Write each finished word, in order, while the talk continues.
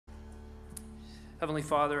Heavenly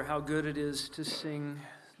Father, how good it is to sing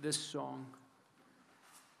this song.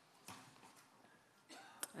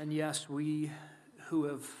 And yes, we who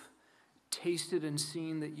have tasted and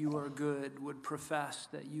seen that you are good would profess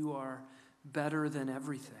that you are better than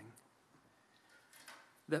everything.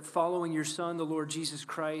 That following your Son, the Lord Jesus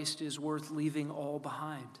Christ, is worth leaving all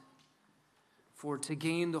behind. For to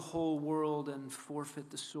gain the whole world and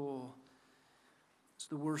forfeit the soul is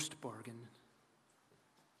the worst bargain.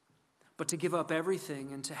 But to give up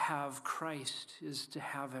everything and to have Christ is to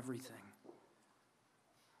have everything.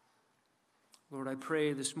 Lord, I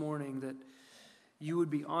pray this morning that you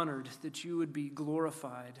would be honored, that you would be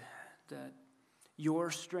glorified, that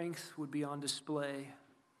your strength would be on display,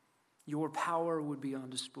 your power would be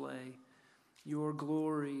on display, your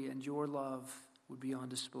glory and your love would be on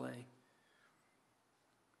display.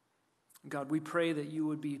 God, we pray that you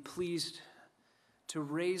would be pleased to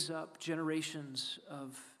raise up generations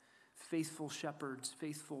of faithful shepherds,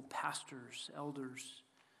 faithful pastors, elders,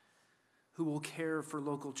 who will care for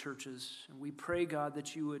local churches. And we pray, God,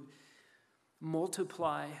 that you would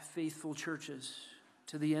multiply faithful churches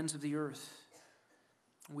to the ends of the earth.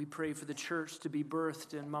 We pray for the church to be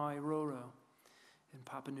birthed in Mairoro in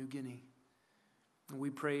Papua New Guinea. And we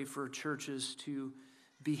pray for churches to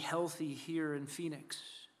be healthy here in Phoenix,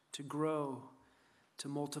 to grow, to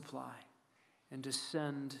multiply, and to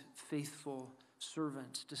send faithful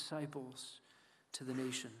servants, disciples to the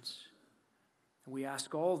nations. And we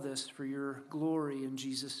ask all this for your glory in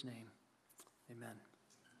Jesus' name. Amen.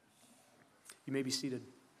 You may be seated.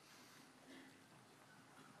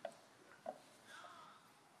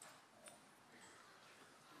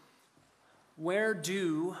 Where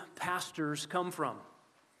do pastors come from?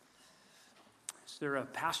 Is there a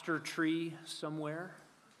pastor tree somewhere?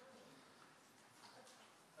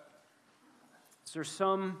 Is there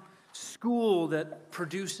some school that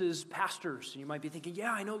produces pastors? And you might be thinking,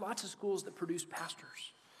 yeah, I know lots of schools that produce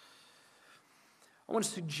pastors. I want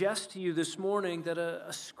to suggest to you this morning that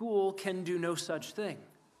a school can do no such thing.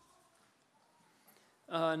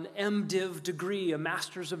 An MDiv degree, a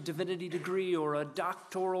Master's of Divinity degree, or a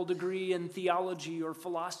doctoral degree in theology or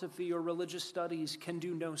philosophy or religious studies can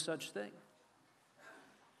do no such thing.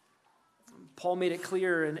 Paul made it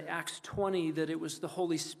clear in Acts 20 that it was the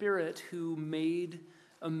Holy Spirit who made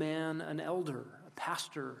a man an elder, a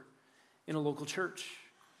pastor in a local church.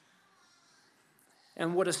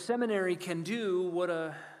 And what a seminary can do, what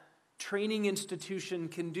a training institution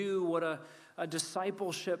can do, what a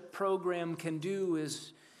discipleship program can do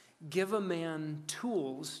is give a man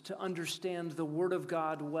tools to understand the Word of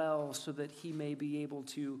God well so that he may be able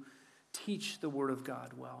to teach the Word of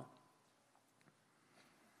God well.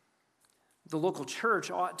 The local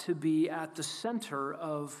church ought to be at the center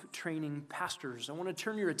of training pastors. I want to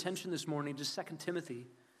turn your attention this morning to 2 Timothy.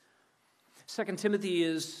 2 Timothy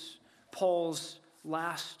is Paul's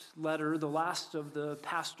last letter, the last of the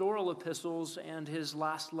pastoral epistles and his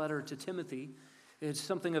last letter to Timothy. It's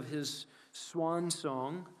something of his swan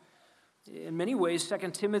song. In many ways,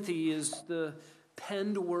 2 Timothy is the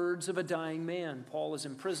penned words of a dying man. Paul is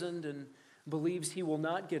imprisoned and believes he will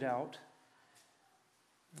not get out.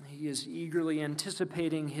 He is eagerly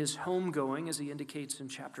anticipating his homegoing, as he indicates in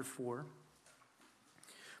chapter 4.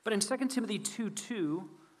 But in 2 Timothy 2:2,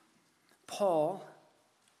 Paul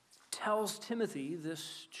tells Timothy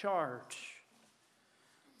this charge.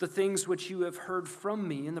 The things which you have heard from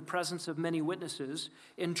me in the presence of many witnesses,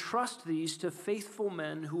 entrust these to faithful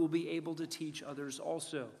men who will be able to teach others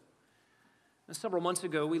also. Now, several months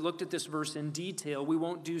ago, we looked at this verse in detail. We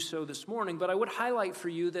won't do so this morning, but I would highlight for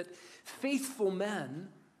you that faithful men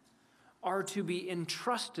are to be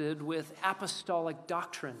entrusted with apostolic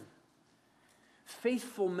doctrine.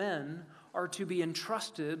 Faithful men are to be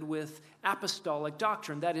entrusted with apostolic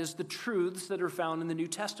doctrine. That is, the truths that are found in the New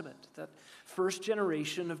Testament, that first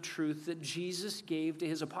generation of truth that Jesus gave to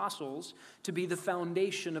his apostles to be the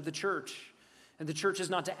foundation of the church. And the church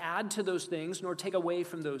is not to add to those things, nor take away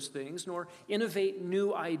from those things, nor innovate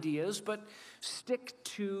new ideas, but stick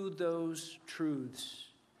to those truths.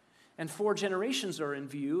 And 4 generations are in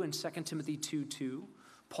view in 2 Timothy 2:2.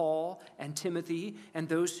 Paul and Timothy and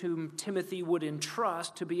those whom Timothy would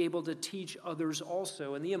entrust to be able to teach others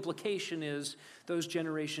also. And the implication is those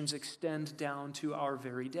generations extend down to our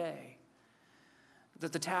very day.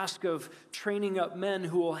 That the task of training up men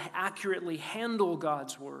who will accurately handle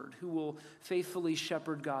God's word, who will faithfully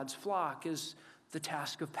shepherd God's flock, is the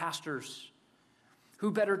task of pastors. Who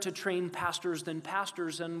better to train pastors than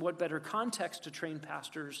pastors, and what better context to train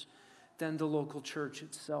pastors than the local church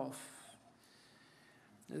itself?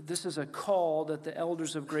 This is a call that the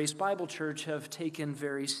elders of Grace Bible Church have taken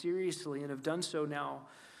very seriously and have done so now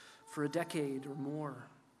for a decade or more.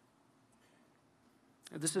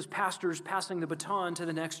 This is pastors passing the baton to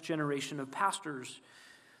the next generation of pastors.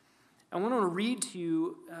 I want to read to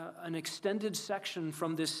you an extended section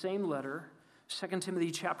from this same letter, 2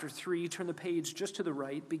 Timothy chapter 3. Turn the page just to the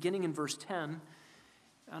right, beginning in verse 10.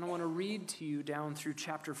 And I want to read to you down through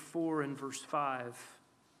chapter 4 and verse 5.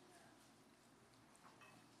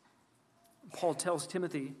 Paul tells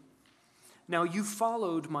Timothy, "Now you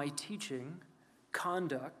followed my teaching,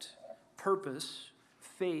 conduct, purpose,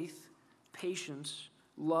 faith, patience,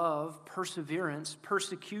 love, perseverance,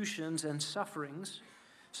 persecutions, and sufferings,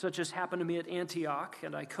 such as happened to me at Antioch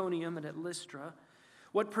and Iconium and at Lystra.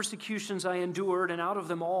 What persecutions I endured, and out of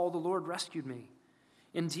them all the Lord rescued me.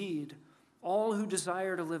 Indeed, all who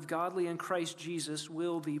desire to live godly in Christ Jesus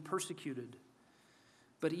will be persecuted.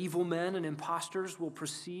 But evil men and impostors will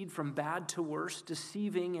proceed from bad to worse,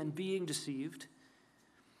 deceiving and being deceived.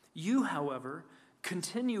 You, however,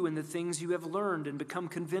 continue in the things you have learned and become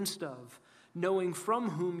convinced of, knowing from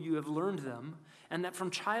whom you have learned them, and that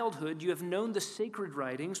from childhood you have known the sacred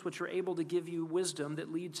writings, which are able to give you wisdom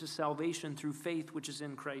that leads to salvation through faith which is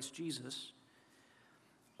in Christ Jesus.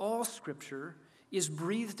 All Scripture is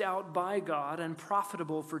breathed out by God and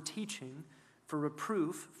profitable for teaching, for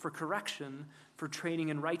reproof, for correction, for training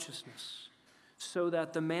in righteousness, so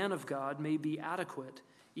that the man of God may be adequate,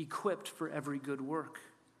 equipped for every good work.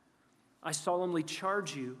 I solemnly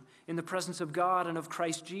charge you in the presence of God and of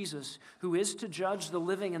Christ Jesus, who is to judge the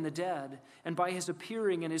living and the dead, and by his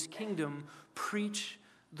appearing in his kingdom, preach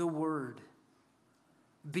the word.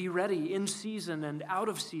 Be ready in season and out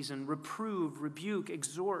of season, reprove, rebuke,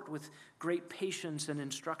 exhort with great patience and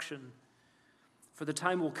instruction. For the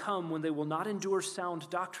time will come when they will not endure sound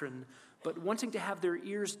doctrine, but wanting to have their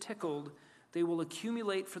ears tickled, they will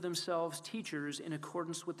accumulate for themselves teachers in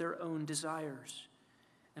accordance with their own desires,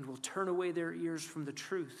 and will turn away their ears from the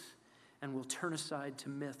truth, and will turn aside to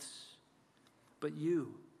myths. But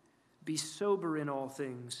you, be sober in all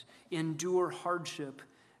things, endure hardship,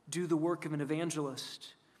 do the work of an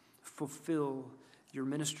evangelist, fulfill your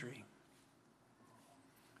ministry."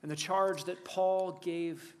 And the charge that Paul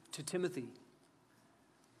gave to Timothy,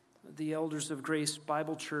 the elders of Grace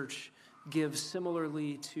Bible Church give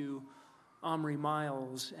similarly to Omri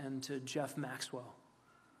Miles and to Jeff Maxwell.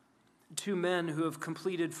 Two men who have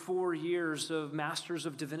completed 4 years of Masters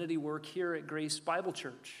of Divinity work here at Grace Bible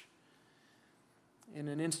Church in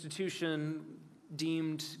an institution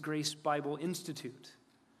deemed Grace Bible Institute.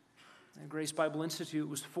 And Grace Bible Institute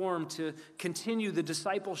was formed to continue the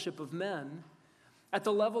discipleship of men at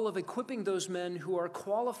the level of equipping those men who are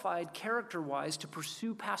qualified character-wise to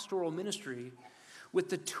pursue pastoral ministry with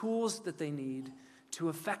the tools that they need to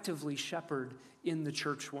effectively shepherd in the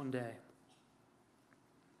church one day.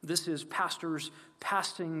 This is pastors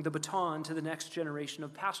passing the baton to the next generation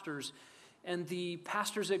of pastors. And the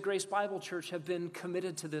pastors at Grace Bible Church have been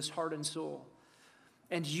committed to this heart and soul.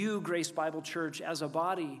 And you, Grace Bible Church, as a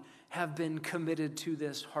body, have been committed to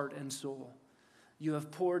this heart and soul. You have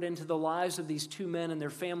poured into the lives of these two men and their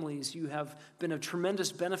families. You have been a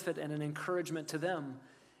tremendous benefit and an encouragement to them.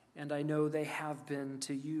 And I know they have been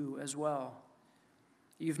to you as well.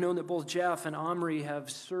 You've known that both Jeff and Omri have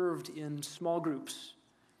served in small groups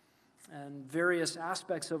and various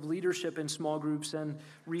aspects of leadership in small groups, and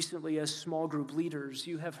recently as small group leaders.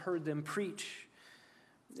 You have heard them preach.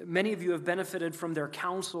 Many of you have benefited from their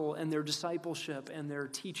counsel and their discipleship and their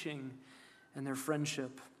teaching and their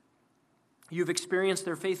friendship. You've experienced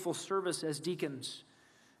their faithful service as deacons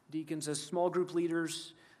as small group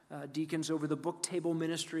leaders, deacons over the book table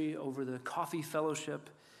ministry, over the coffee fellowship.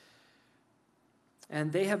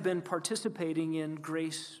 And they have been participating in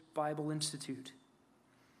Grace Bible Institute.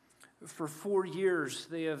 For 4 years,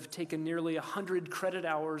 they have taken nearly 100 credit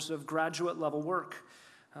hours of graduate level work.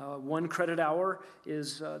 1 credit hour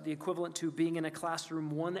is the equivalent to being in a classroom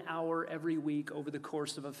 1 hour every week over the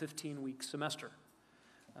course of a 15-week semester.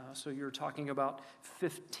 So you're talking about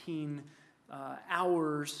 15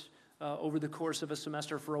 hours over the course of a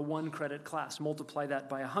semester for a 1 credit class. Multiply that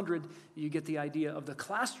by 100, you get the idea of the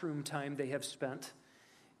classroom time they have spent,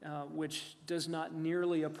 which does not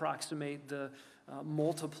nearly approximate the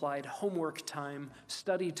multiplied homework time,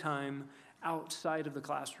 study time outside of the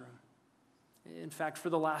classroom. In fact, for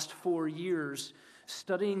the last 4 years,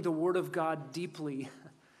 studying the Word of God deeply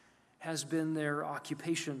has been their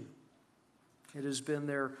occupation. It has been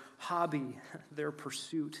their hobby, their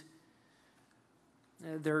pursuit.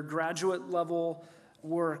 Their graduate level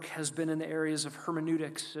work has been in the areas of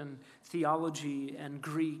hermeneutics and theology and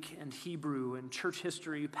Greek and Hebrew and church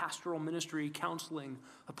history, pastoral ministry, counseling,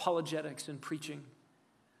 apologetics, and preaching.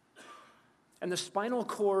 And the spinal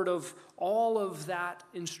cord of all of that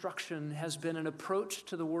instruction has been an approach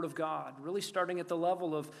to the Word of God, really starting at the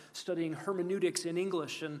level of studying hermeneutics in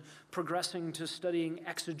English and progressing to studying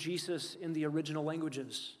exegesis in the original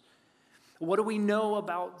languages. What do we know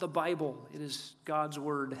about the Bible? It is God's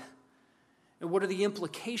Word. And what are the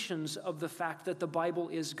implications of the fact that the Bible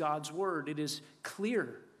is God's Word? It is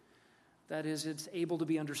clear. That is, it's able to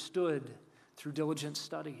be understood through diligent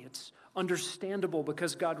study. It's understandable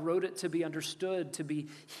because God wrote it to be understood, to be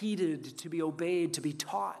heeded, to be obeyed, to be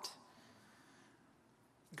taught.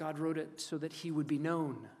 God wrote it so that he would be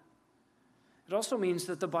known. It also means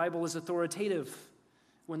that the Bible is authoritative.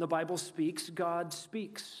 When the Bible speaks, God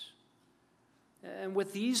speaks. And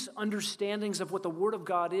with these understandings of what the Word of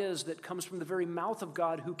God is that comes from the very mouth of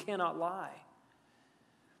God who cannot lie,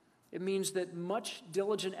 it means that much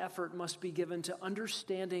diligent effort must be given to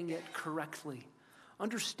understanding it correctly,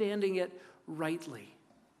 understanding it rightly,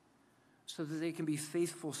 so that they can be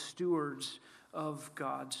faithful stewards of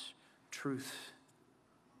God's truth.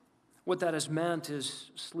 What that has meant is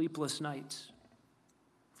sleepless nights,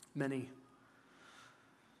 many.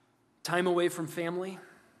 Time away from family,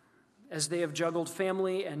 as they have juggled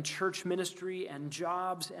family and church ministry and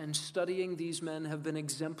jobs and studying. These men have been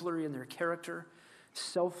exemplary in their character,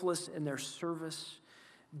 selfless in their service,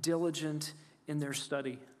 diligent in their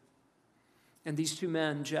study. And these two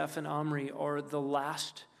men, Jeff and Omri, are the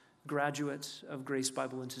last graduates of Grace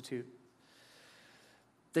Bible Institute.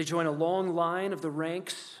 They join a long line of the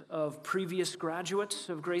ranks of previous graduates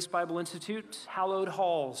of Grace Bible Institute, hallowed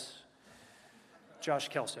halls. Josh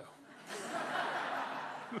Kelso.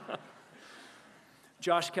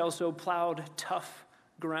 Josh Kelso plowed tough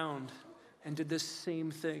ground and did this same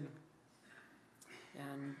thing.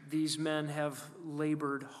 And these men have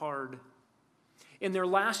labored hard. In their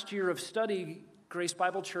last year of study, Grace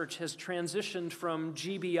Bible Church has transitioned from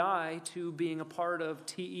GBI to being a part of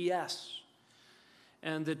TES.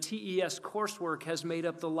 And the TES coursework has made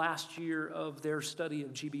up the last year of their study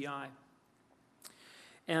of GBI.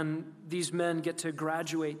 And these men get to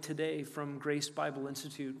graduate today from Grace Bible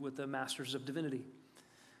Institute with a Master's of Divinity.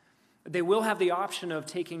 They will have the option of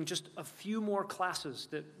taking just a few more classes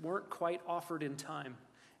that weren't quite offered in time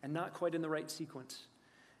and not quite in the right sequence.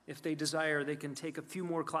 If they desire, they can take a few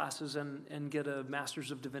more classes and get a Master's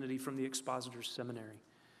of Divinity from the Expositor's Seminary.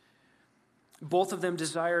 Both of them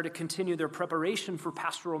desire to continue their preparation for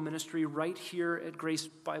pastoral ministry right here at Grace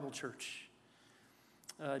Bible Church.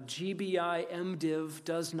 GBI MDiv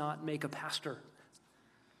does not make a pastor,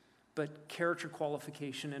 but character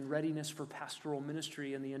qualification and readiness for pastoral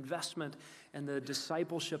ministry and the investment and the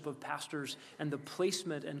discipleship of pastors and the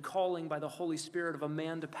placement and calling by the Holy Spirit of a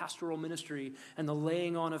man to pastoral ministry and the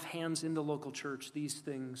laying on of hands in the local church, these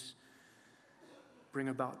things bring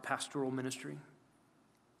about pastoral ministry.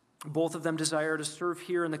 Both of them desire to serve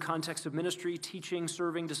here in the context of ministry, teaching,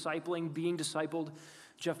 serving, discipling, being discipled.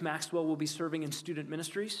 Jeff Maxwell will be serving in student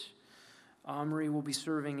ministries. Omri will be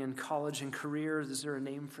serving in college and career. Is there a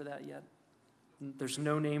name for that yet? There's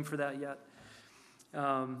no name for that yet.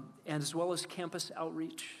 And as well as campus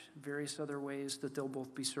outreach, various other ways that they'll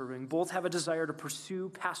both be serving. Both have a desire to pursue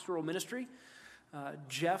pastoral ministry.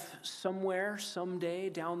 Jeff, somewhere, someday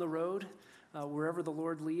down the road, wherever the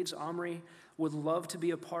Lord leads, Omri would love to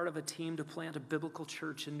be a part of a team to plant a biblical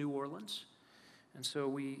church in New Orleans. And so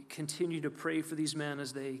we continue to pray for these men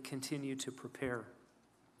as they continue to prepare.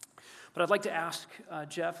 But I'd like to ask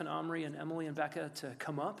Jeff and Omri and Emily and Becca to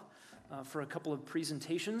come up for a couple of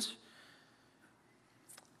presentations.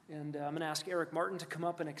 And I'm going to ask Eric Martin to come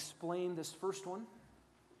up and explain this first one.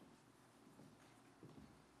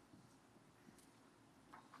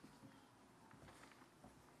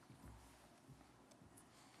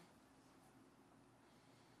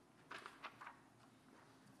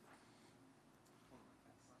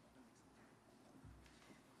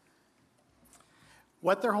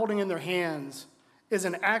 What they're holding in their hands is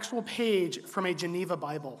an actual page from a Geneva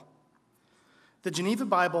Bible. The Geneva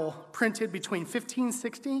Bible, printed between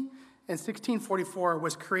 1560 and 1644,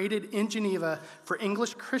 was created in Geneva for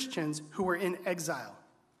English Christians who were in exile.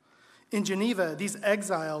 In Geneva, these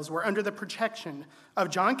exiles were under the protection of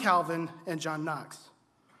John Calvin and John Knox.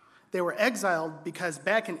 They were exiled because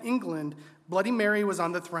back in England, Bloody Mary was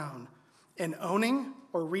on the throne, and owning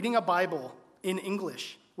or reading a Bible in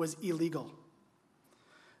English was illegal.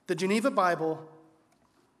 The Geneva Bible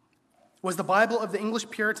was the Bible of the English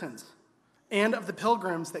Puritans and of the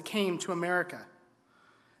pilgrims that came to America.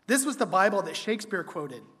 This was the Bible that Shakespeare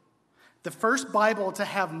quoted, the first Bible to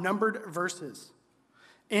have numbered verses,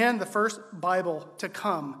 and the first Bible to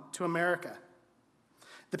come to America.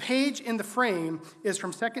 The page in the frame is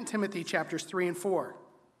from 2 Timothy chapters 3 and 4.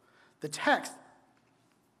 The text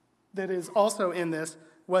that is also in this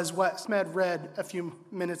was what Smed read a few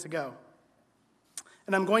minutes ago.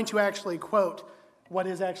 And I'm going to actually quote what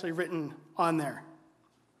is actually written on there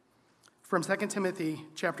from 2 Timothy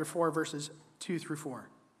chapter 4, verses 2 through 4.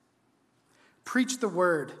 Preach the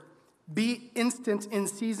word. Be instant in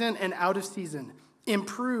season and out of season.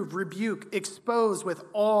 Improve, rebuke, expose with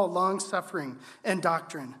all long-suffering and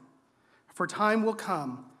doctrine. For time will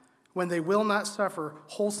come when they will not suffer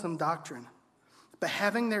wholesome doctrine, but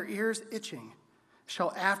having their ears itching,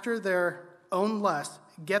 shall after their own lust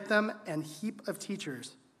get them an heap of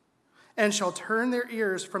teachers, and shall turn their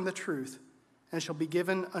ears from the truth, and shall be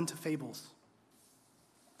given unto fables.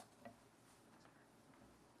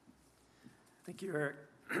 Thank you, Eric.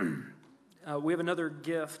 We have another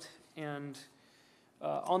gift, and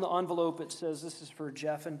on the envelope it says this is for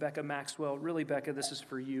Jeff and Becca Maxwell. Really, Becca, this is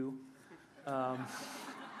for you.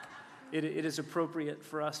 It is appropriate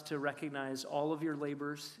for us to recognize all of your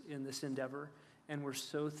labors in this endeavor, and we're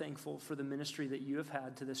so thankful for the ministry that you have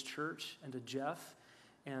had to this church and to Jeff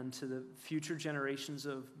and to the future generations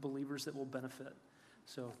of believers that will benefit.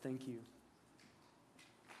 So thank you.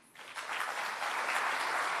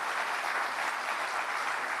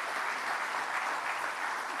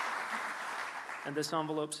 And this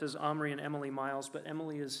envelope says Omri and Emily Miles, but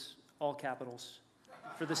Emily is all capitals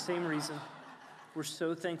for the same reason. We're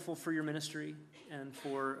so thankful for your ministry and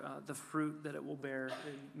for the fruit that it will bear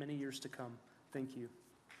in many years to come. Thank you.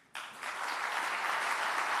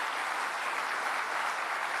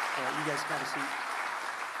 All right, you guys can have a seat.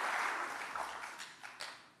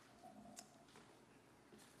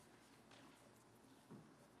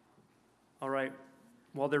 All right.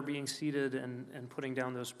 While they're being seated and putting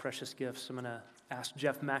down those precious gifts, I'm going to ask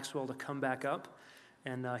Jeff Maxwell to come back up,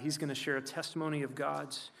 and he's going to share a testimony of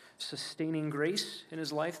God's sustaining grace in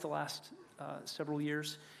his life the last several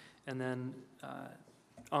years. And then,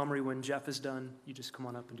 Omri, when Jeff is done, you just come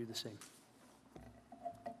on up and do the same.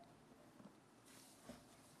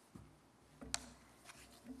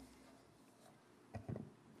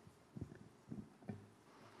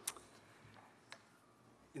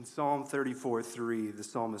 In Psalm 34:3, the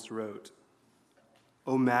psalmist wrote,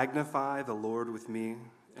 "O magnify the Lord with me,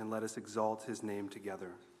 and let us exalt his name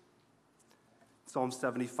together." Psalm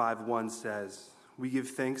 75:1 says, "We give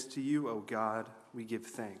thanks to you, O God, we give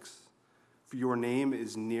thanks. For your name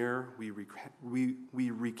is near, we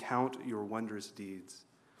recount your wondrous deeds."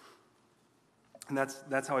 And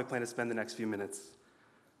that's how I plan to spend the next few minutes.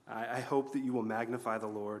 I hope that you will magnify the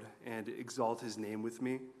Lord and exalt his name with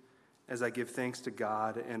me as I give thanks to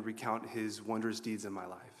God and recount his wondrous deeds in my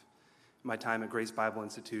life, my time at Grace Bible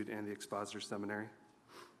Institute and the Expositor Seminary.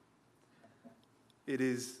 It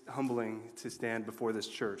is humbling to stand before this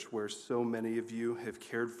church where so many of you have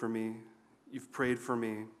cared for me, you've prayed for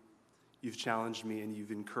me, you've challenged me, and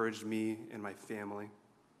you've encouraged me and my family.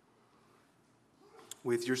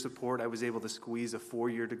 With your support, I was able to squeeze a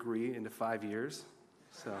 4-year degree into 5 years.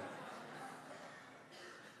 So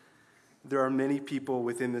there are many people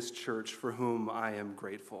within this church for whom I am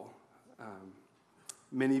grateful.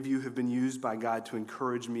 Many of you have been used by God to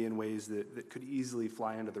encourage me in ways that could easily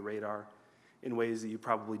fly under the radar, in ways that you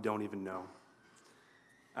probably don't even know.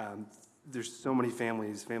 There's so many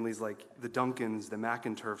families like the Duncans, the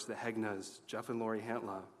McInturfs, the Hegnas, Jeff and Lori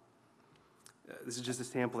Hantla. This is just a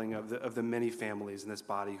sampling of the many families in this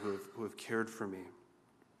body who have cared for me.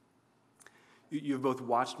 You have both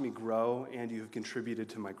watched me grow and you have contributed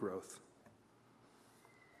to my growth.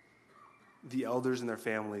 The elders and their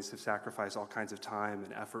families have sacrificed all kinds of time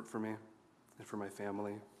and effort for me and for my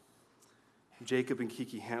family. Jacob and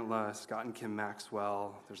Kiki Hantla, Scott and Kim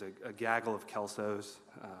Maxwell, there's a gaggle of Kelsos.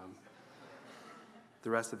 The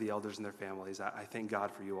rest of the elders and their families, I thank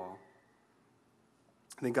God for you all.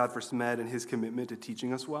 I thank God for Smed and his commitment to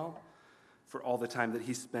teaching us well, for all the time that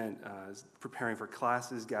he spent preparing for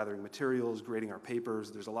classes, gathering materials, grading our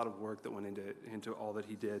papers. There's a lot of work that went into all that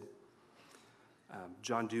he did.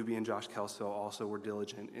 John Doobie and Josh Kelso also were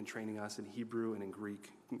diligent in training us in Hebrew and in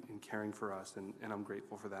Greek, in caring for us, and I'm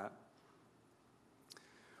grateful for that.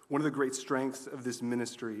 One of the great strengths of this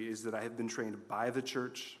ministry is that I have been trained by the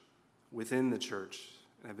church, within the church,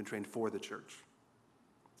 and I've been trained for the church.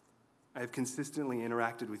 I have consistently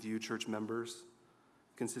interacted with you, church members,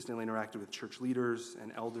 consistently interacted with church leaders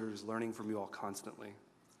and elders, learning from you all constantly.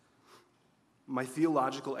 My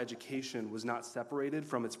theological education was not separated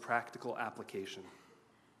from its practical application.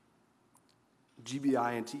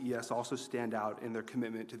 GBI and TES also stand out in their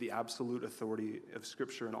commitment to the absolute authority of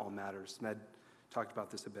Scripture in all matters. Smed talked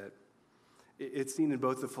about this a bit. It's seen in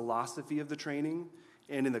both the philosophy of the training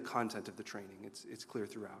and in the content of the training. It's clear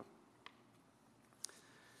throughout.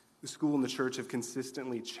 The school and the church have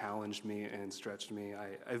consistently challenged me and stretched me.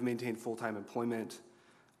 I've maintained full-time employment.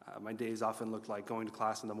 My days often looked like going to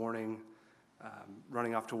class in the morning,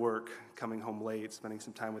 running off to work, coming home late, spending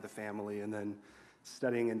some time with the family, and then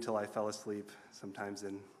studying until I fell asleep, sometimes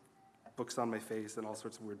in books on my face and all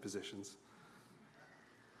sorts of weird positions.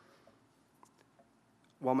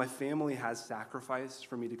 While my family has sacrificed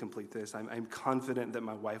for me to complete this, I'm confident that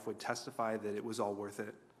my wife would testify that it was all worth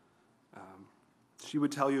it. She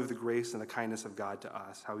would tell you of the grace and the kindness of God to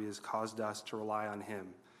us, how he has caused us to rely on him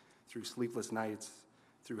through sleepless nights,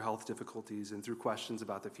 through health difficulties, and through questions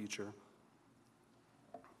about the future.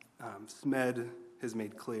 SMED has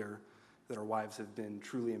made clear that our wives have been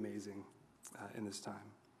truly amazing in this time.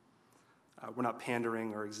 We're not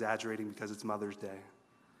pandering or exaggerating because it's Mother's Day.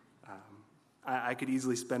 I could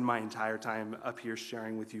easily spend my entire time up here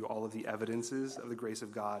sharing with you all of the evidences of the grace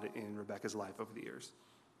of God in Rebecca's life over the years.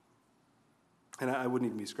 And I wouldn't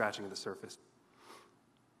even be scratching at the surface.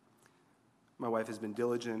 My wife has been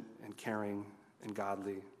diligent and caring and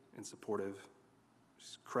godly and supportive.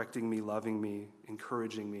 She's correcting me, loving me,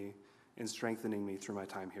 encouraging me, and strengthening me through my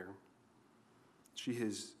time here. She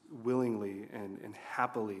has willingly and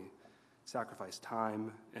happily sacrificed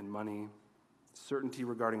time and money, certainty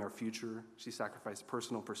regarding our future. She sacrificed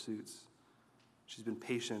personal pursuits. She's been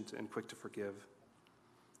patient and quick to forgive.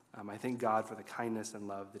 I thank God for the kindness and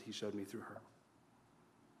love that he showed me through her.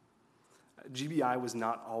 GBI was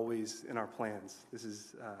not always in our plans.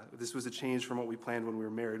 This was a change from what we planned when we were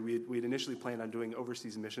married. We had initially planned on doing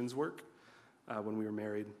overseas missions work when we were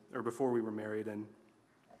married, or before we were married, and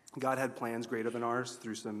God had plans greater than ours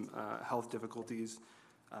through some health difficulties.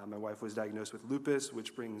 My wife was diagnosed with lupus,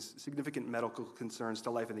 which brings significant medical concerns to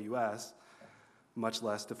life in the U.S., much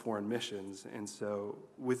less to foreign missions. And so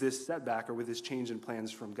with this setback, or with this change in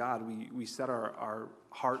plans from God, we set our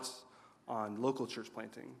hearts on local church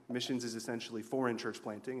planting. Missions is essentially foreign church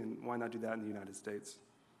planting, and why not do that in the United States?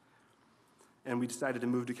 And we decided to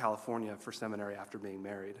move to California for seminary after being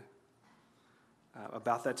married.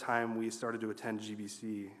 About that time, we started to attend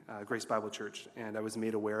GBC, Grace Bible Church, and I was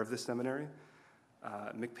made aware of this seminary.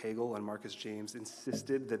 Mick Pagel and Marcus James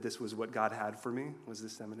insisted that this was what God had for me, was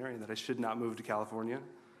this seminary, and that I should not move to California.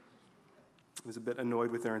 I was a bit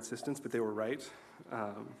annoyed with their insistence, but they were right.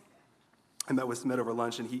 I met with Smith over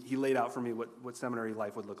lunch, and he laid out for me what seminary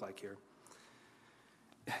life would look like here.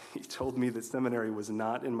 He told me that seminary was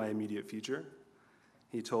not in my immediate future.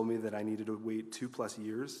 He told me that I needed to wait 2+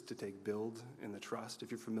 years to take build in the trust,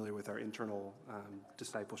 if you're familiar with our internal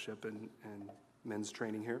discipleship and men's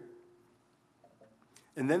training here.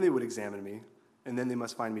 And then they would examine me, and then they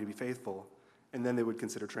must find me to be faithful, and then they would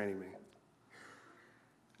consider training me.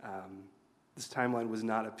 This timeline was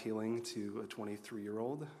not appealing to a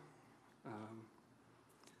 23-year-old.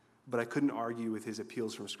 But I couldn't argue with his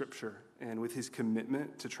appeals from Scripture and with his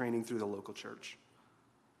commitment to training through the local church.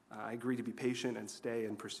 I agreed to be patient and stay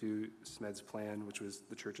and pursue SMED's plan, which was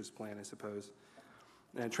the church's plan, I suppose.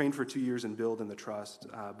 And I trained for 2 years in Build in the Trust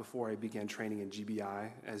before I began training in GBI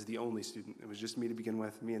as the only student. It was just me to begin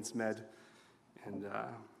with, me and SMED. And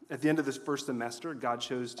at the end of this first semester, God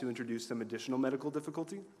chose to introduce some additional medical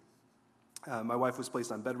difficulty. My wife was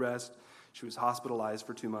placed on bed rest. She was hospitalized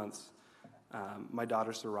for 2 months. My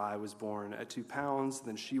daughter Sarai was born at 2 pounds.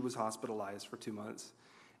 Then she was hospitalized for 2 months.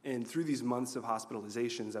 And through these months of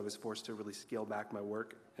hospitalizations, I was forced to really scale back my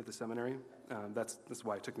work at the seminary. That's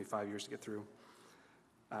why it took me 5 years to get through.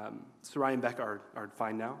 Sarai and Becca are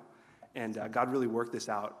fine now. And God really worked this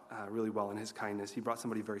out really well in his kindness. He brought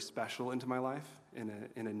somebody very special into my life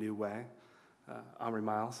in a new way, Omri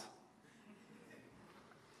Miles.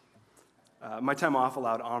 My time off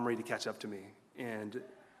allowed Omri to catch up to me. And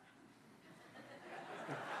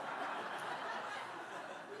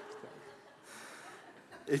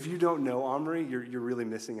if you don't know Omri, you're really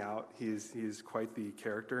missing out. He is quite the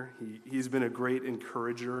character. He's been a great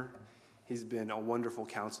encourager. He's been a wonderful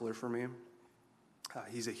counselor for me.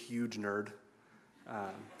 He's a huge nerd.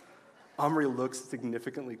 Omri looks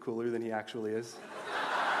significantly cooler than he actually is.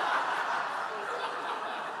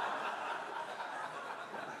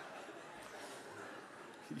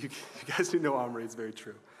 You guys who know Omri, it's very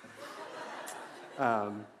true.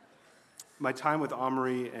 My time with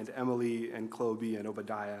Omri and Emily and Chloe and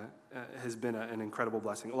Obadiah has been an incredible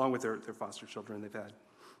blessing, along with their foster children they've had.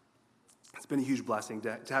 It's been a huge blessing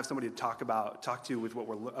to have somebody to talk to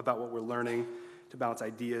about what we're learning, to bounce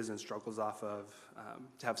ideas and struggles off of,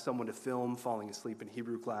 to have someone to film falling asleep in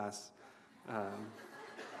Hebrew class.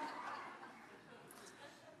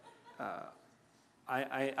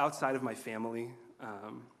 I outside of my family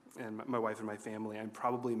and my wife and my family, I'm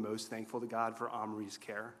probably most thankful to God for Omri's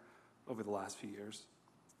care over the last few years.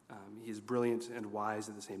 He is brilliant and wise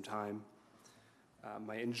at the same time.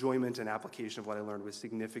 My enjoyment and application of what I learned was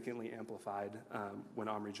significantly amplified when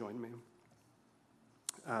Omri joined me.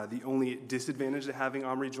 The only disadvantage to having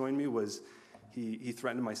Omri join me was he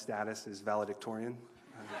threatened my status as valedictorian.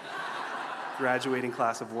 Graduating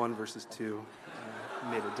class of 1 versus 2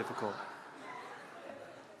 made it difficult.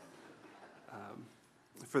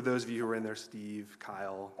 For those of you who are in there, Steve,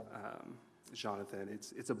 Kyle, Jonathan,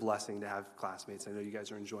 it's a blessing to have classmates. I know you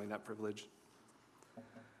guys are enjoying that privilege.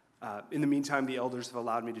 In the meantime, the elders have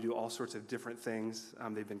allowed me to do all sorts of different things.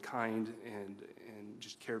 They've been kind and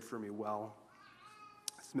just cared for me well.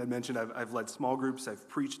 As Med mentioned, I've led small groups. I've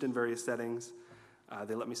preached in various settings.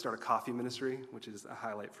 They let me start a coffee ministry, which is a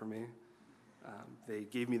highlight for me. They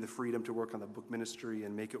gave me the freedom to work on the book ministry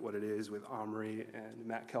and make it what it is with Omri and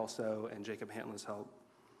Matt Kelso and Jacob Hantlin's help.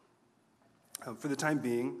 For the time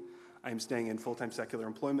being, I am staying in full-time secular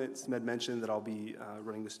employment. Smed mentioned that I'll be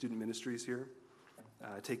running the student ministries here,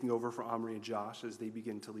 taking over for Omri and Josh as they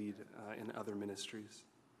begin to lead in other ministries.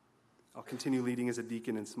 I'll continue leading as a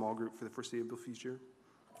deacon in small group for the foreseeable future.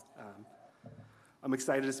 I'm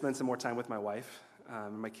excited to spend some more time with my wife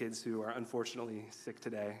and my kids who are unfortunately sick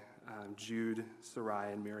today, Jude,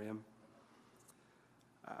 Sarai, and Miriam.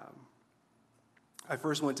 I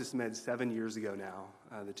first went to SMED 7 years ago now,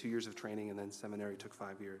 the 2 years of training, and then seminary took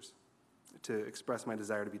 5 years to express my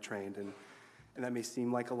desire to be trained. And that may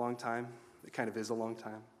seem like a long time. It kind of is a long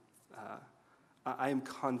time. I am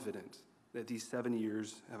confident that these 7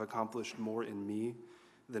 years have accomplished more in me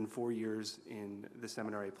than 4 years in the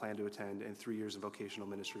seminary I plan to attend and 3 years of vocational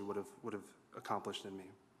ministry would have accomplished in me.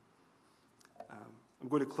 I'm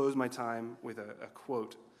going to close my time with a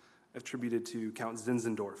quote attributed to Count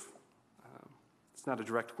Zinzendorf. It's not a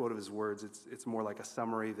direct quote of his words. It's more like a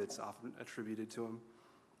summary that's often attributed to him.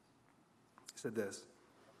 He said this: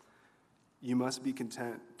 "You must be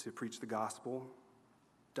content to preach the gospel,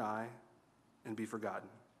 die, and be forgotten."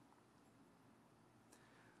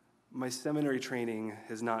 My seminary training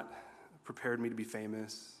has not prepared me to be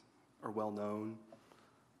famous or well-known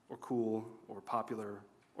or cool or popular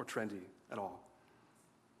or trendy at all.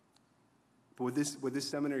 But what this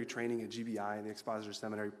seminary training at GBI and the Expositor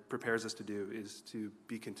Seminary prepares us to do is to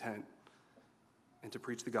be content and to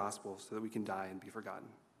preach the gospel so that we can die and be forgotten.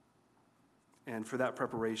 And for that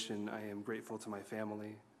preparation, I am grateful to my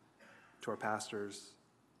family, to our pastors,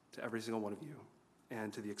 to every single one of you,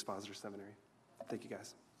 and to the Expositor Seminary. Thank you,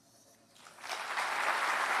 guys.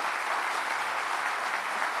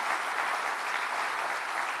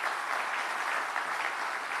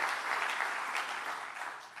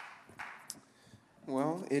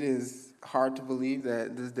 Well, it is hard to believe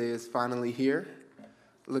that this day is finally here.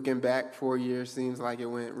 Looking back, 4 years seems like it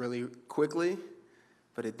went really quickly,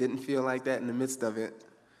 but it didn't feel like that in the midst of it.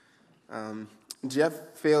 Jeff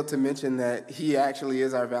failed to mention that he actually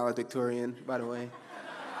is our valedictorian, by the way.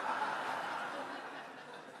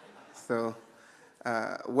 So,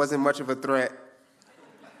 wasn't much of a threat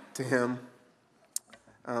to him.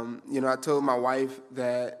 I told my wife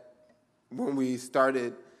that when we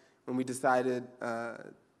decided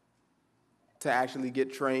to actually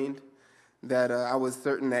get trained, that I was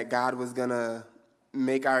certain that God was going to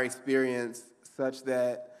make our experience such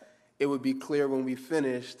that it would be clear when we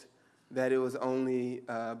finished that it was only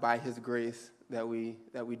by His grace that we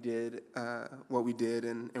did what we did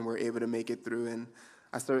and were able to make it through. And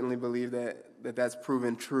I certainly believe that's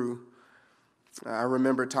proven true. I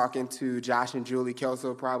remember talking to Josh and Julie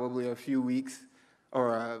Kelso probably a few weeks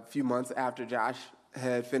or a few months after Josh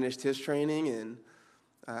had finished his training, and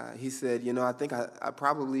he said, I think I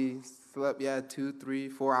probably slept, 2, 3,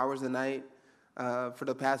 4 hours a night for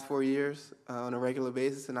the past 4 years on a regular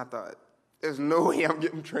basis, and I thought, there's no way I'm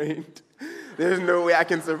getting trained. There's no way I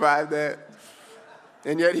can survive that.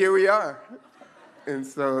 And yet here we are. And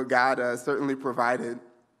so God certainly provided.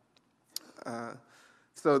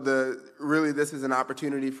 Really this is an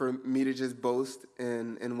opportunity for me to just boast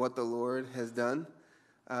in what the Lord has done.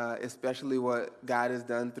 Especially what God has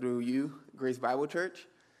done through you, Grace Bible Church,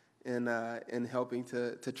 in helping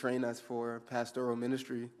to train us for pastoral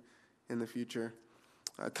ministry in the future.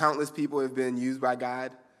 Countless people have been used by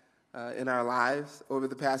God in our lives over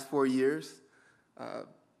the past 4 years,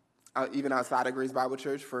 even outside of Grace Bible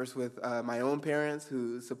Church, first with my own parents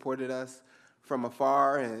who supported us from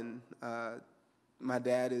afar, and my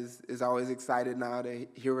dad is always excited now to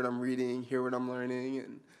hear what I'm reading, hear what I'm learning,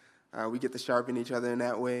 and we get to sharpen each other in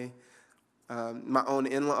that way. My own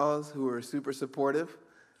in-laws, who were super supportive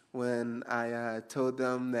when I told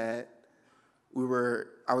them that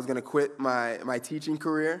I was going to quit my teaching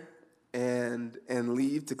career and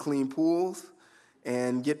leave to clean pools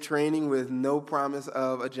and get training with no promise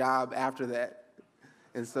of a job after that.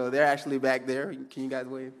 And so they're actually back there. Can you guys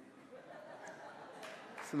wave?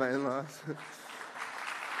 It's my in-laws.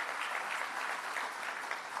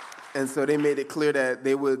 And so they made it clear that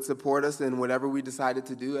they would support us in whatever we decided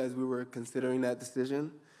to do as we were considering that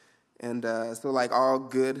decision. And so like all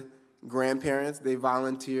good grandparents, they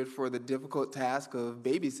volunteered for the difficult task of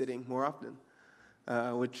babysitting more often,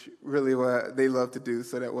 which really what they love to do,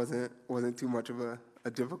 so that wasn't too much of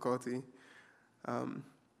a difficulty.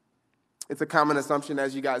 It's a common assumption,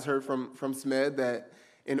 as you guys heard from Smed, that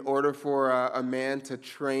in order for a man to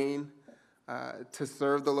train to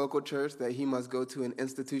serve the local church, that he must go to an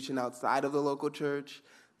institution outside of the local church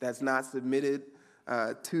that's not submitted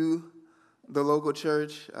to the local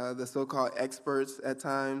church, the so-called experts at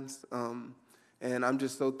times. And I'm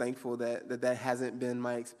just so thankful that hasn't been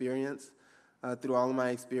my experience. Through all of my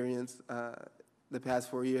experience, the past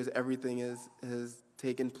 4 years, everything has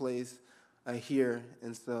taken place here.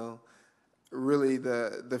 And so really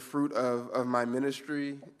the fruit of my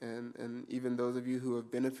ministry and even those of you who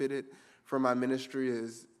have benefited from my ministry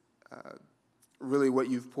is really what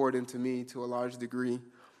you've poured into me to a large degree.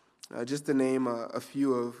 Just to name a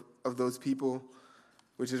few of those people,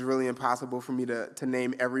 which is really impossible for me to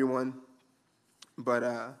name everyone,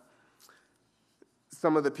 but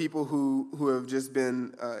some of the people who have just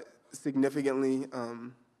been significantly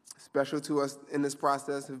special to us in this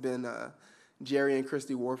process have been Jerry and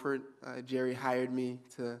Christy Warford. Jerry hired me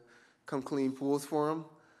to come clean pools for him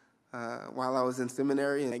while I was in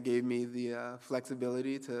seminary, and it gave me the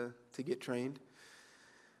flexibility to get trained.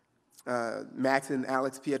 Max and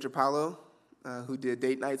Alex Pietropalo, who did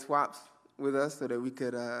date night swaps with us so that we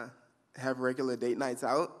could have regular date nights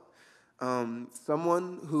out.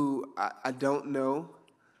 Someone who I don't know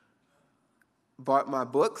bought my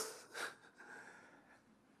books.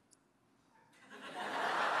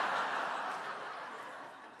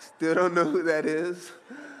 Still don't know who that is,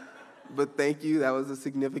 but thank you. That was a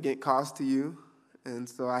significant cost to you. And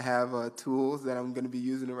so I have tools that I'm going to be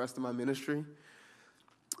using the rest of my ministry.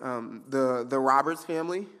 The Roberts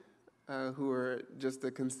family, who are just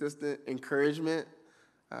a consistent encouragement.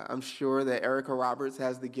 I'm sure that Erica Roberts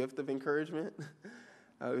has the gift of encouragement.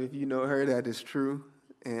 If you know her, that is true.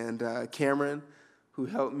 And Cameron, who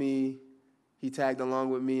helped me, he tagged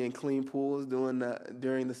along with me in clean pools during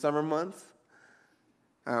the summer months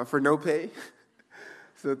for no pay.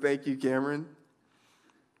 So thank you, Cameron.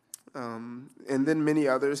 And then many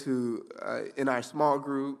others who, in our small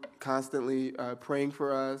group, constantly praying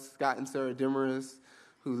for us. Scott and Sarah Demarest,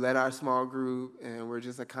 who led our small group and were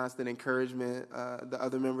just a constant encouragement. The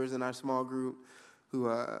other members in our small group who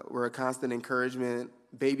were a constant encouragement,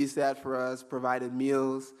 babysat for us, provided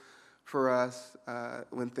meals for us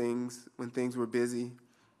when things were busy.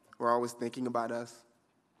 Were always thinking about us.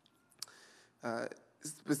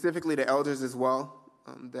 Specifically the elders as well.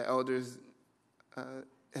 The elders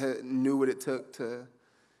knew what it took to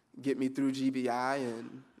get me through GBI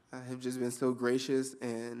and have just been so gracious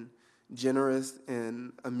and generous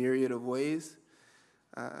in a myriad of ways.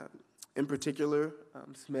 In particular,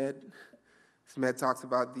 Smed talks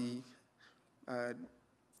about the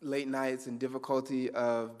late nights and difficulty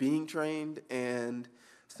of being trained, and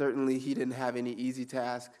certainly he didn't have any easy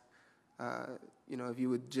task. If you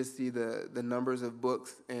would just see the numbers of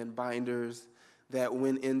books and binders that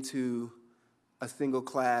went into a single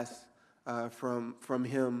class from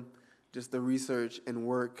him, just the research and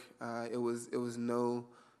work, it was no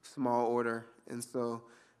small order. And so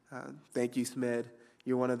thank you, Smed.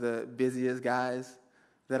 You're one of the busiest guys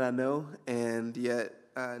that I know, and yet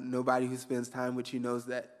nobody who spends time with you knows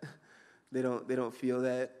that. They don't feel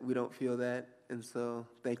that. We don't feel that. And so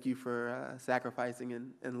thank you for sacrificing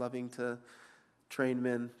and loving to train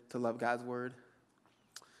men to love God's word.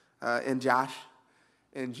 And Josh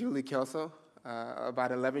and Julie Kelso,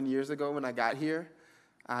 about 11 years ago when I got here,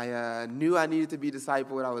 I knew I needed to be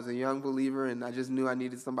discipled. I was a young believer, and I just knew I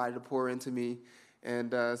needed somebody to pour into me.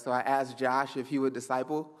 And so I asked Josh if he would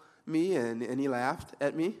disciple me, and he laughed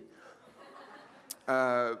at me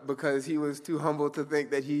because he was too humble to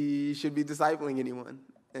think that he should be discipling anyone.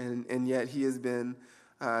 And yet he has been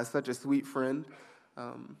such a sweet friend.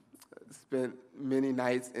 Spent many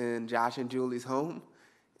nights in Josh and Julie's home,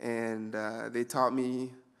 and they taught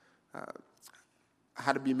me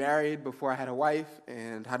how to be married before I had a wife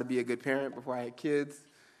and how to be a good parent before I had kids.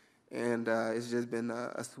 And it's just been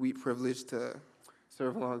a sweet privilege to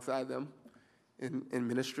serve alongside them in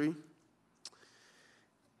ministry.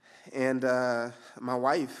 And my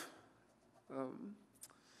wife,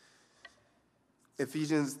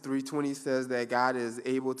 Ephesians 3:20 says that God is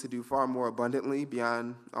able to do far more abundantly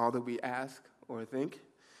beyond all that we ask or think.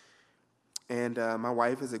 And my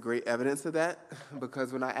wife is a great evidence of that,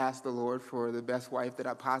 because when I asked the Lord for the best wife that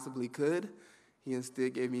I possibly could, he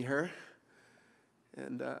instead gave me her.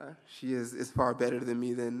 And she is far better than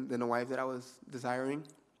me than the wife that I was desiring.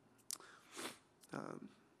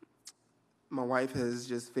 My wife has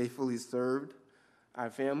just faithfully served our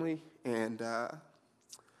family, and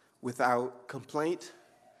without complaint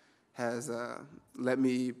has let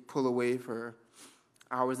me pull away for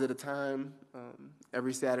hours at a time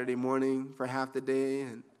every Saturday morning for half the day.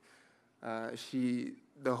 And she,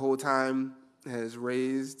 the whole time, has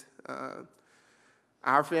raised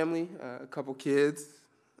our family, a couple kids,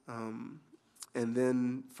 and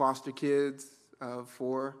then foster kids,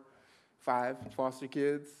 4, 5 foster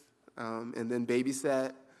kids, and then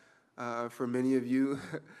babysat for many of you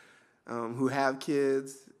who have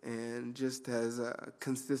kids, and just has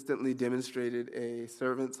consistently demonstrated a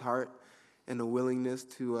servant's heart and a willingness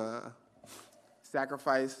to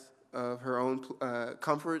sacrifice of her own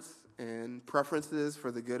comforts and preferences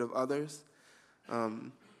for the good of others.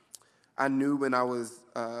 I knew when I was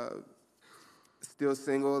still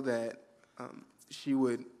single that she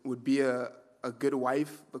would be a good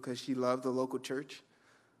wife, because she loved the local church.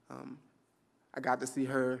 I got to see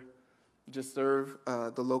her just serve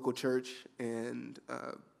the local church, and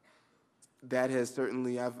that has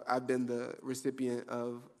certainly, I've been the recipient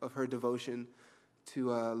of her devotion to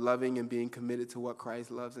loving and being committed to what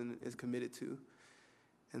Christ loves and is committed to.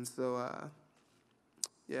 And so,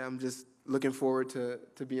 yeah, I'm just looking forward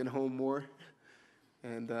to being home more,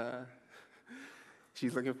 and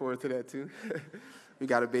she's looking forward to that too. We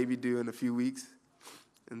got a baby due in a few weeks,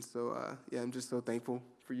 and so, yeah, I'm just so thankful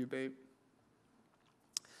for you, babe.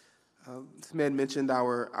 Smed mentioned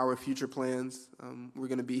our future plans. We're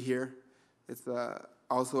going to be here. It's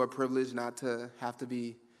also a privilege not to have to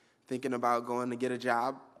be thinking about going to get a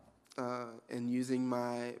job and using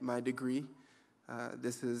my degree.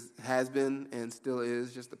 This has been and still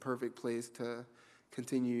is just the perfect place to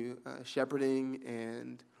continue shepherding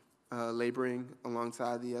and laboring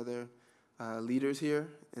alongside the other leaders here.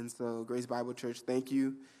 And so, Grace Bible Church, thank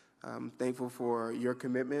you. I'm thankful for your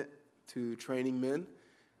commitment to training men,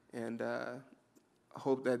 and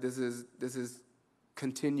hope that this is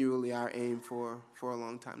continually our aim for a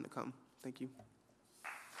long time to come. Thank you.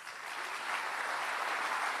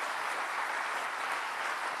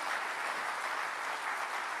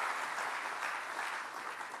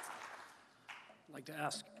 I'd like to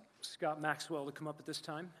ask Scott Maxwell to come up at this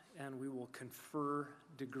time, and we will confer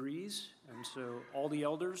degrees. And so all the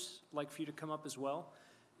elders, I'd like for you to come up as well.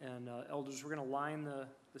 And elders, we're going to line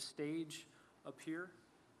the stage up here,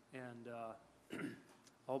 and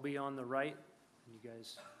I'll be on the right, and you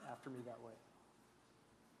guys after me that way.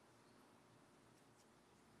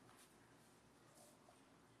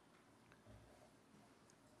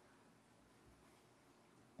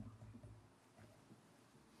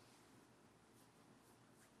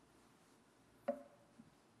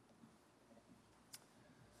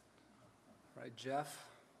 All right, Jeff.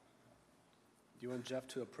 Do you want Jeff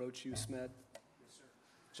to approach you, Smed? Yes, sir.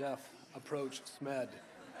 Jeff, approach Smed.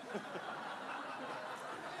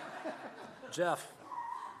 Jeff,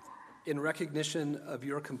 in recognition of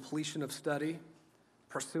your completion of study,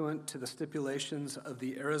 pursuant to the stipulations of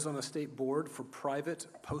the Arizona State Board for Private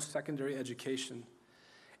Post-Secondary Education,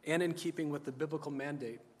 and in keeping with the biblical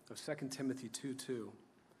mandate of 2 Timothy 2:2,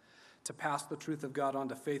 to pass the truth of God on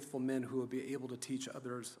to faithful men who will be able to teach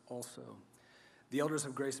others also. The elders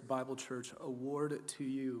of Grace Bible Church award to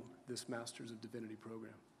you this Masters of Divinity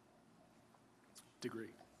program. Degree.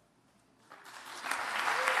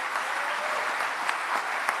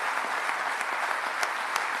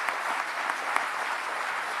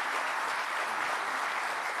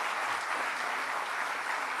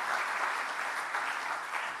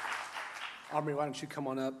 Omri, why don't you come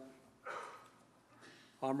on up?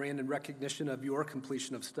 Omri, and in recognition of your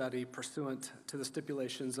completion of study pursuant to the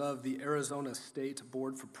stipulations of the Arizona State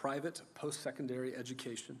Board for Private Post-Secondary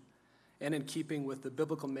Education, and in keeping with the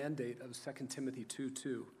biblical mandate of 2 Timothy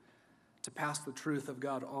 2:2, to pass the truth of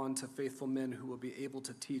God on to faithful men who will be able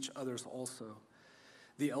to teach others also,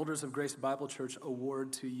 the elders of Grace Bible Church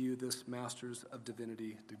award to you this Masters of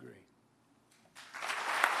Divinity degree.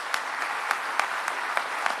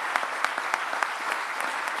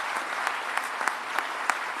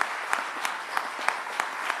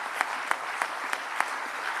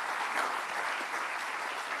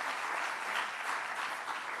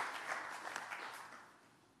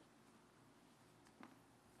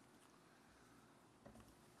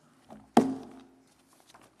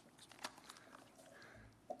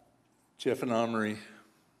 Jeff and Omri,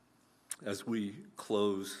 as we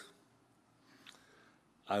close,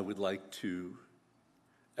 I would like to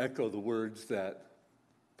echo the words that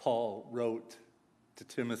Paul wrote to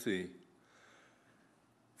Timothy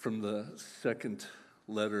from the second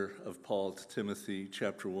letter of Paul to Timothy,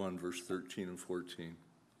 chapter 1, verse 13 and 14.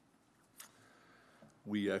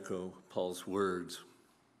 We echo Paul's words.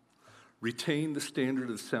 Retain the standard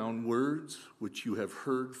of sound words which you have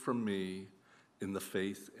heard from me in the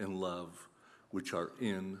faith and love which are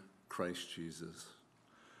in Christ Jesus.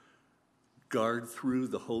 Guard through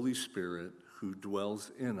the Holy Spirit who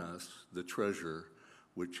dwells in us the treasure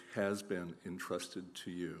which has been entrusted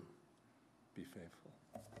to you. Be faithful.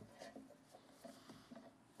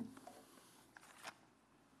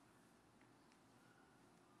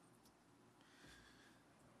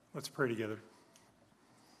 Let's pray together.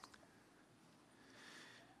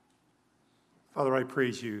 Father, I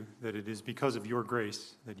praise you that it is because of your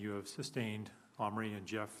grace that you have sustained Omri and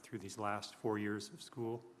Jeff through these last 4 years of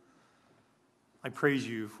school. I praise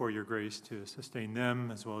you for your grace to sustain them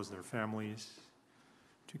as well as their families,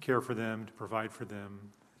 to care for them, to provide for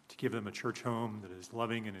them, to give them a church home that is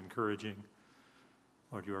loving and encouraging.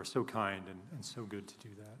 Lord, you are so kind and so good to do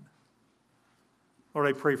that. Lord,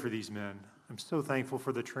 I pray for these men. I'm so thankful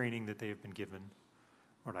for the training that they have been given.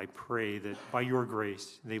 Lord, I pray that by your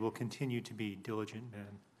grace, they will continue to be diligent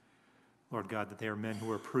men. Lord God, that they are men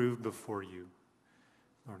who are proved before you.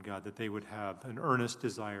 Lord God, that they would have an earnest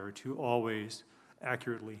desire to always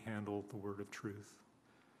accurately handle the word of truth.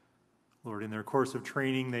 Lord, in their course of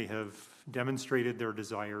training, they have demonstrated their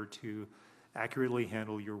desire to accurately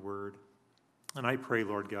handle your word. And I pray,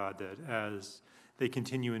 Lord God, that as they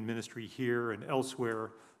continue in ministry here and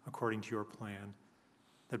elsewhere according to your plan,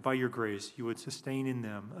 that by your grace you would sustain in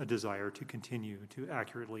them a desire to continue to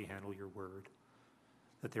accurately handle your word,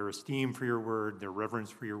 that their esteem for your word, their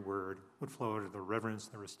reverence for your word would flow out of their reverence,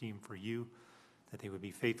 their esteem for you, that they would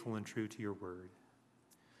be faithful and true to your word.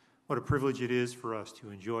 What a privilege it is for us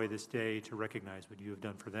to enjoy this day, to recognize what you have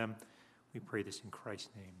done for them. We pray this in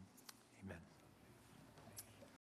Christ's name.